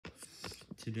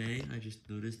Today, I just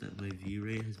noticed that my view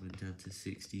rate has went down to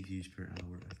 60 views per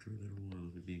hour after a little while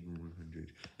of it being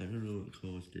 100. I don't know what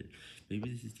caused it.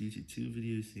 Maybe this is due to two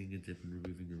videos seeing a dip and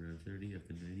removing around 30 of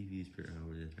the 90 views per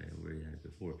hour that I already had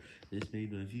before. This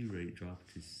made my view rate drop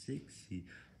to 60.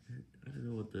 I don't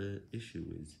know what the issue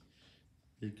is.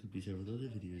 There could be several other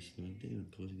videos going down,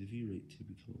 causing the view rate to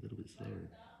become a little bit slower.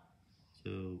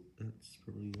 So that's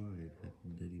probably why it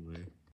happened anyway.